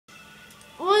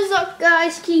is up,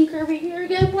 guys? King Kirby here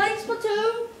again, playing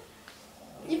Splatoon.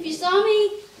 If you saw me,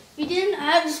 if you didn't,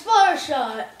 I have a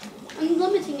Splattershot. I'm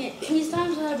limiting it. These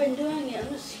times that I've been doing it, I'm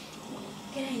just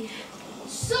getting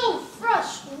so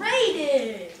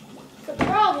frustrated. It's a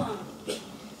problem.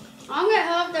 I'm gonna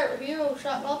have that hero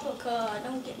shot replica.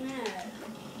 Don't get mad.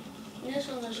 And this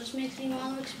one just makes me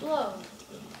want to explode.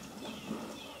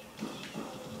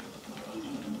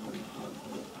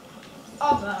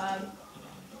 Oh god.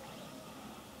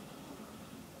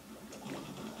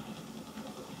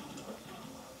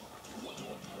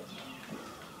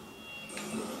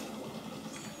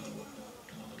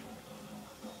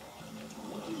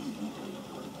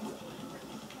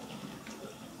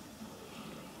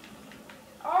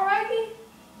 Alrighty.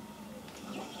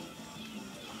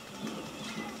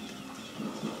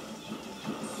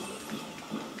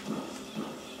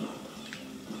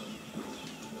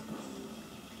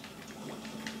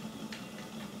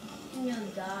 I'm gonna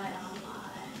die,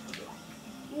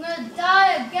 I'm gonna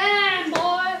die again,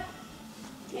 boy!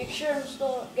 Make sure I'm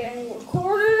still getting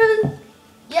recorded.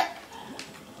 Yep.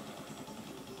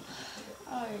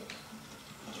 Alright.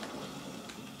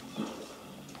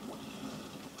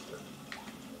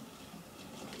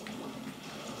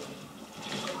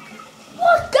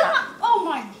 What the? Oh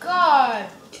my god!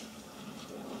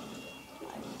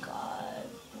 My god.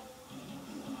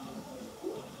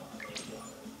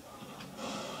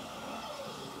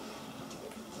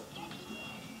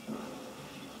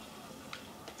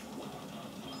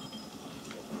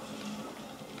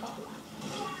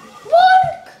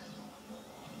 What?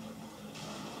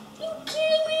 You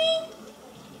kidding me?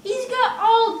 He's got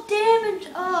all damage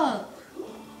up.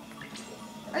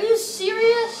 Are you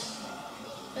serious?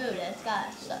 Dude, that's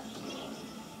gotta suck.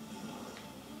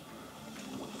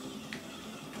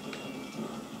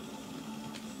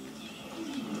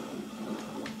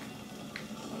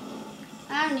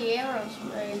 And the arrow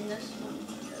spray in this one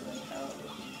really helps.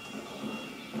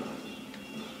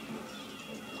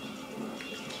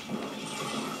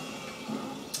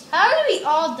 How did we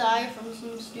all die from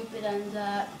some stupid end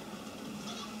that?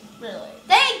 Really?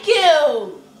 Thank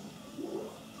you!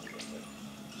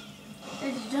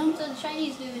 Let's jump to the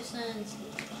Chinese dude since.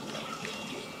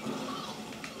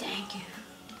 Thank you.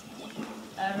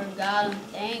 I forgot him.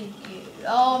 Thank you.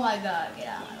 Oh my god, get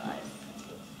out of my life.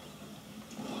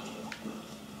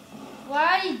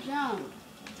 Why did he jump?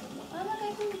 Why am I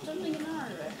going jumping in our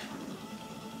direction?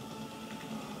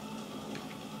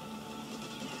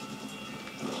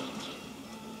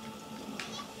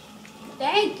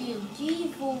 Thank you,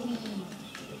 G4V.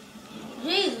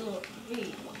 Jesus.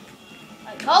 Jeez.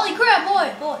 Like, holy crap, boy.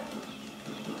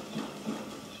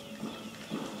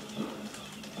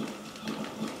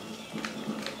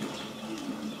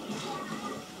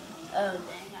 Oh,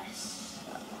 dang, I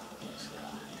suck at this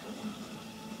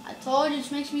guy. I told you,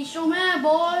 this makes me so mad,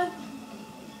 boy.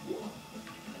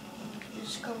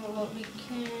 Just cover what we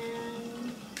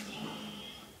can.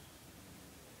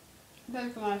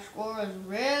 Because my score is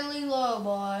really low,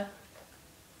 boy.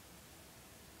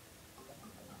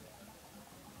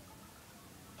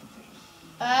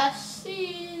 Let's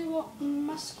see what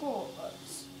my score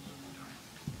was.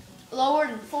 Lower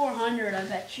than 400, I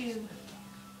bet you.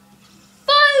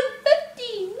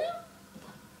 550! No!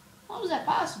 How was that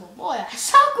possible? Boy, I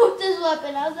suck with this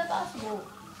weapon. How is that possible?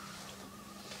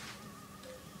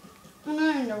 I'm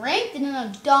in the ranked and then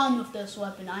I'm done with this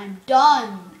weapon. I am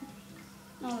done.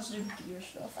 I'll just do gear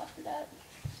stuff after that.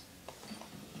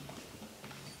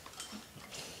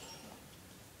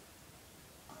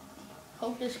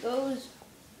 Hope this goes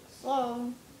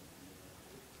slow.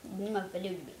 I want my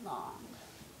video to be long.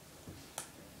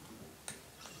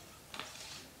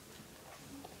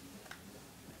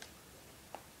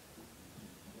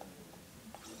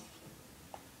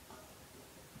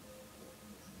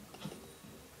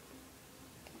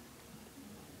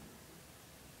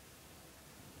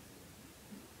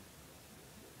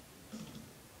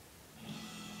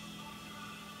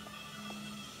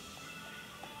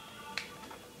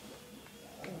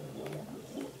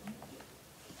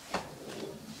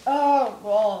 Oh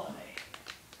boy.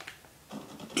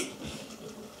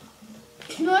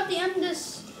 You know, at the end of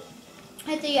this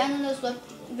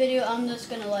video, I'm just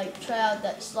gonna like try out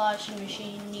that sloshing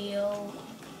machine deal.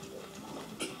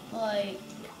 Like,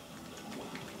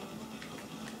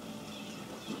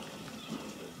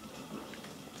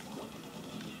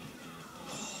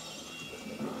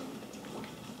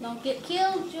 don't get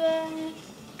killed, Jack.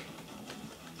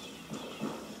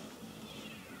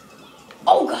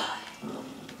 Oh god.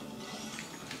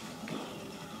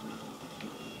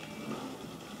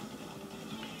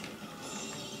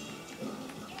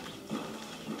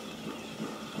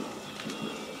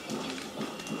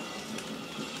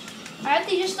 Aren't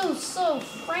they just so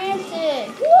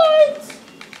frantic? What?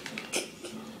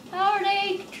 How are they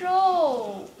in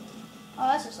control? Oh,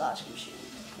 that's a sausage machine.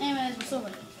 Anyways, what's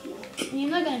over? I'm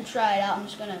not gonna try it out. I'm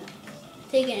just gonna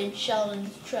take it in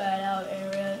Sheldon's try it out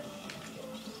area.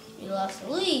 We lost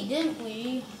the lead, didn't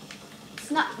we?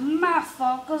 It's not my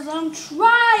fault because I'm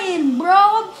trying, bro.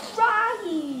 I'm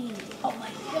trying. Oh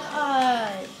my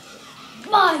god.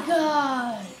 My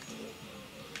god.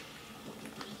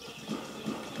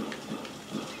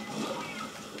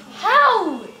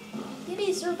 How did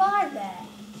he survive that?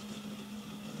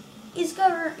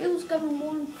 It was covered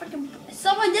more than freaking.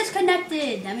 Someone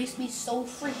disconnected. That makes me so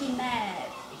freaking mad.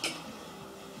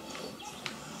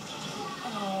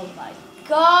 Oh my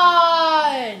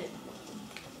god.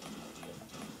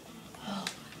 Oh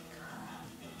my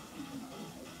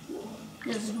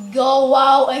god. Just go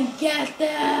out and get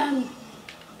them.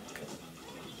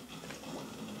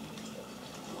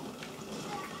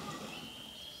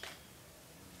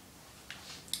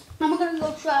 I'm gonna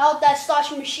go try out that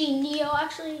slashing machine Neo.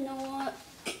 Actually, you know what?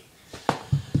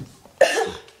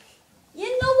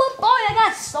 You know what, boy? I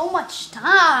got so much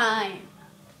time.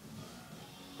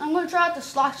 I'm gonna try out the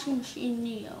slashing machine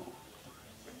Neo.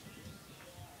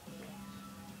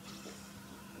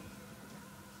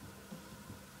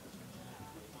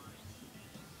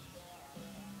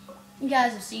 You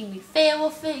guys have seen me fail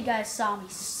with it. You guys saw me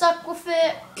suck with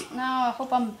it. Now I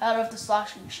hope I'm better with the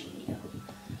slashing machine Neo.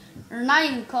 We're not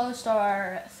even close to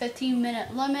our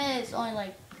 15-minute limit. It's only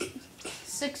like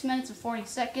 6 minutes and 40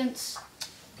 seconds.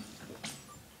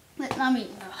 I mean,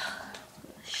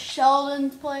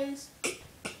 Sheldon's place.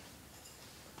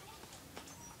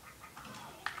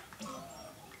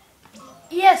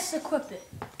 Yes, equip it.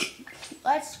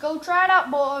 Let's go try it out,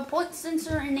 boy. Point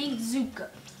sensor and a Zuka.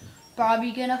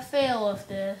 Probably gonna fail with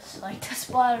this, like the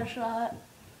Splattershot.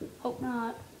 Hope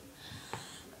not.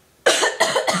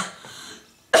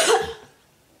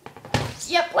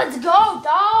 Yep, let's go,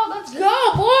 dog. Let's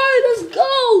go, boy. Let's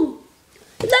go.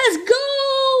 Let's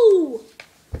go.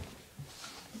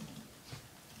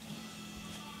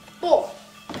 Boy.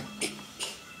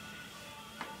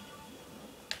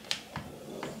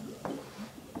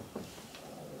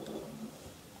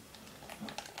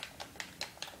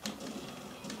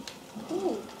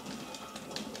 Ooh.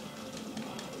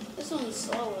 This one's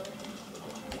slower.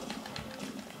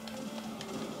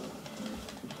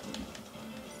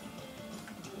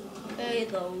 Okay,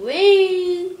 the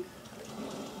wing.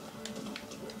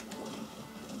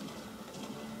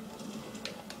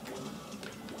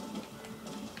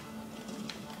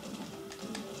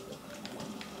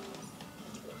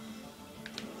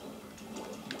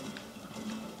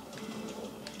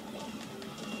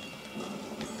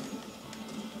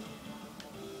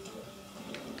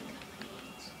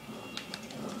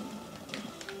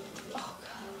 Oh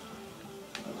god.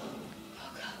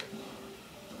 Oh god.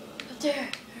 Up there.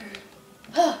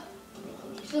 Huh.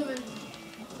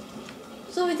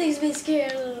 So many things make me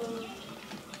scared.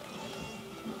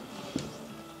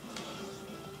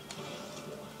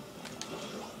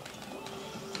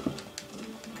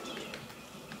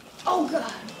 Oh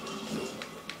god.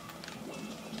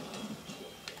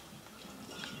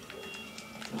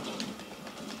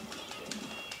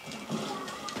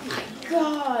 My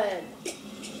god.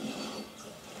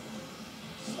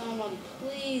 Someone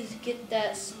please get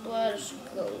that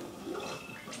Splattershot.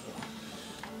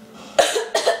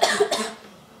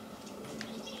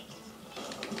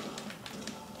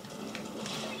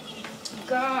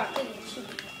 God.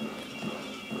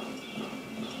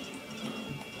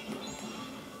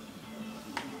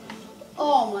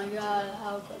 Oh my god,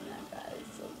 how come that guy is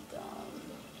so dumb?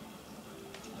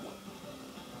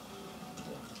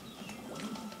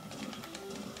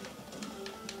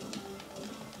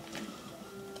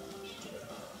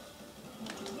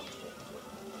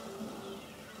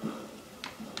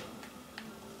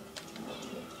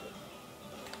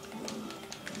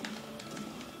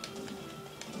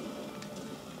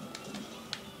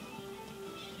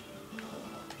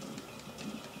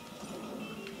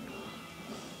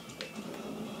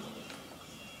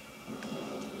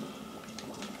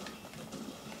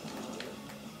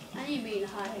 I need to be in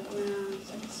high ground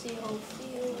so I can see the whole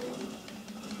field.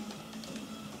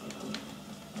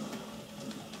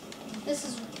 This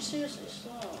is seriously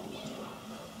slow.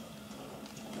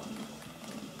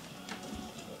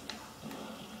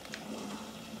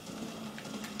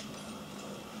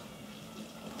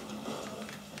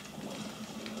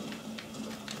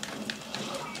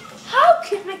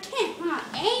 I can't not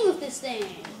aim with this thing.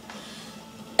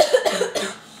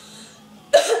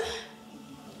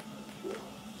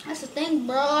 That's the thing,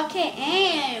 bro. I can't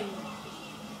aim.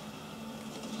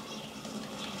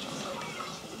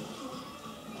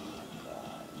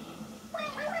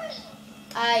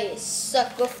 I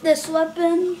suck with this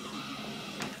weapon.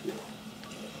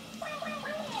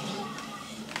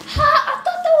 Ha! I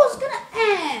thought that was gonna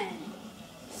end.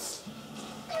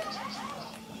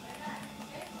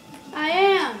 I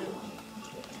am.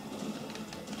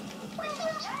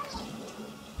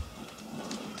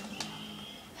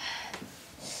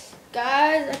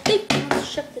 Guys, I think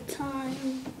let's check the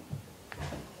time.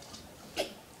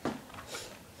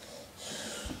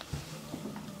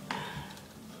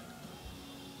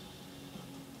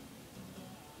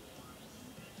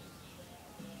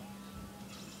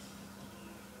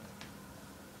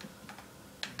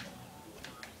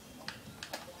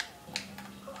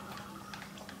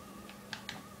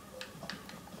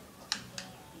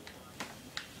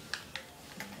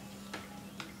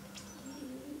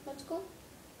 Let's go.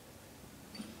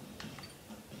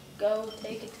 Go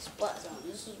take it to Splat Zone. I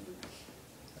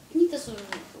think this is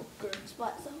a good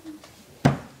Splat Zone.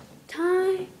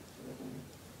 Time.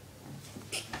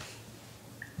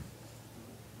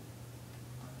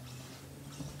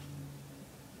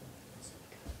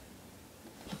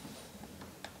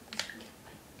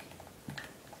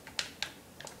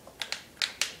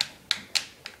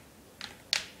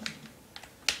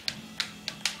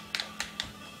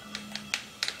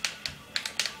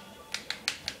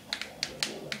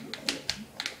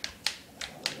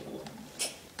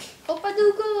 Hope I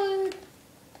do good.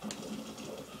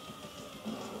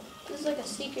 This is like a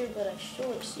secret, but a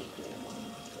short secret.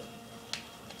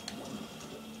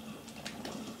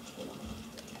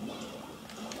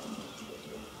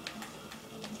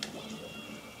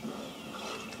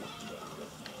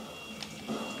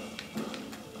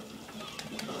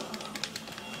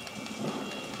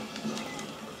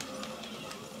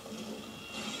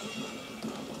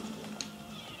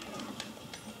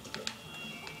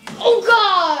 Oh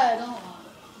God! Oh.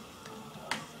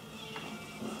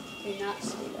 Did not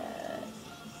see that.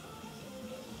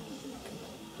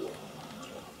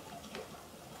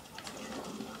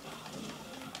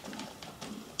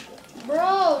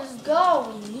 Bro, let's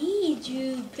go. We need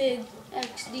you, Pig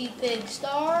XD Pig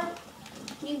Star.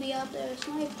 You be out there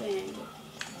sniping.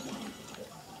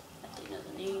 That thing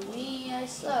doesn't need me. I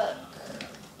suck.